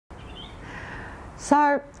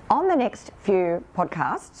So on the next few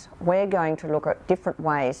podcasts, we're going to look at different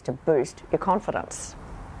ways to boost your confidence.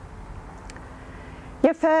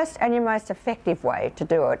 Your first and your most effective way to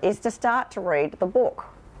do it is to start to read the book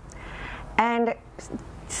and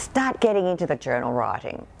start getting into the journal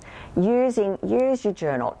writing. Use your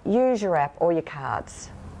journal, use your app or your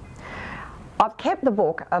cards. I've kept the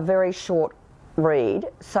book a very short read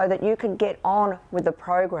so that you can get on with the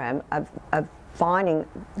program of finding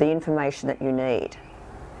the information that you need.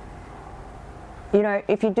 You know,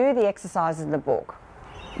 if you do the exercises in the book,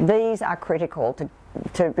 these are critical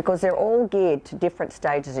because they're all geared to different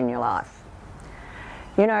stages in your life.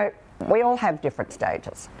 You know, we all have different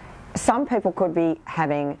stages. Some people could be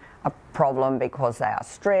having a problem because they are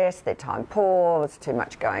stressed, they're time poor, there's too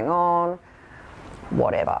much going on,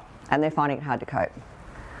 whatever, and they're finding it hard to cope.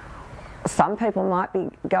 Some people might be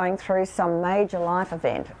going through some major life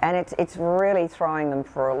event and it's really throwing them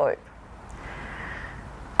for a loop.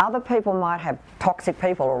 Other people might have toxic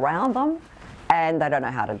people around them and they don't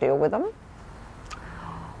know how to deal with them.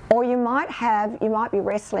 Or you might be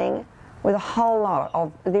wrestling with a whole lot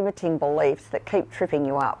of limiting beliefs that keep tripping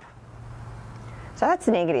you up. So that's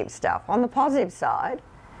negative stuff. On the positive side,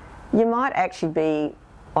 you might actually be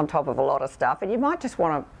on top of a lot of stuff and you might just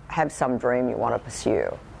want to have some dream you want to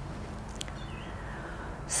pursue.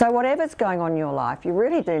 So whatever's going on in your life, you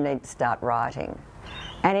really do need to start writing.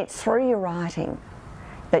 And it's through your writing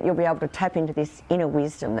that you'll be able to tap into this inner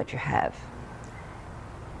wisdom that you have.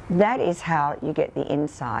 That is how you get the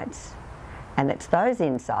insights. And it's those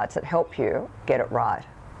insights that help you get it right.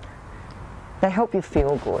 They help you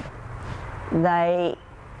feel good. They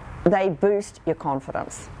boost your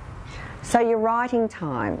confidence. So your writing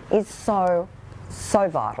time is so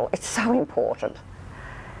vital. It's so important.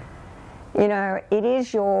 You know, it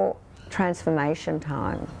is your transformation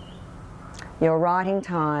time. Your writing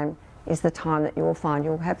time is the time that you will find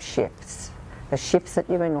you'll have shifts, the shifts that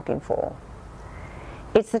you've been looking for.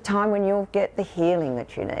 It's the time when you'll get the healing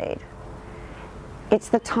that you need. It's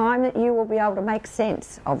the time that you will be able to make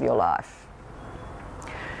sense of your life.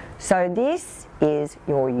 So this is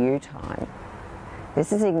your you time.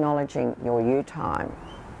 This is acknowledging your you time.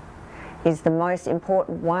 Is the most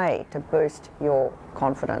important way to boost your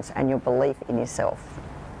confidence and your belief in yourself.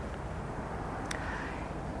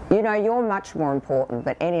 You know, you're much more important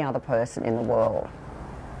than any other person in the world.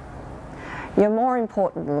 You're more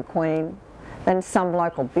important than the Queen, than some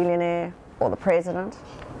local billionaire or the President.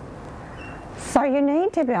 So you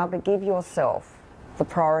need to be able to give yourself the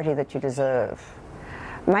priority that you deserve.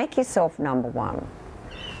 Make yourself number one.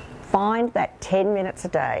 Find that 10 minutes a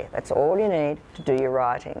day, that's all you need to do your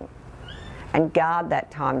writing. And guard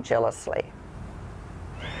that time jealously.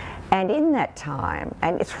 And in that time,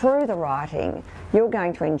 and through the writing, you're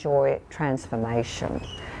going to enjoy transformation.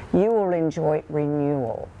 You will enjoy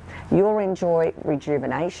renewal. You'll enjoy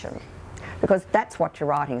rejuvenation, because that's what your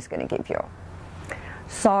writing is going to give you.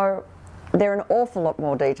 So there are an awful lot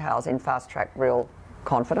more details in Fast Track Real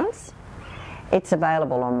Confidence. It's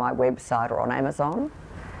available on my website or on Amazon.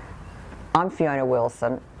 I'm Fiona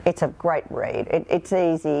Wilson. It's a great read. It's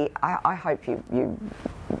easy. I hope you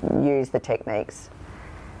use the techniques.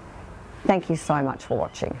 Thank you so much for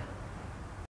watching.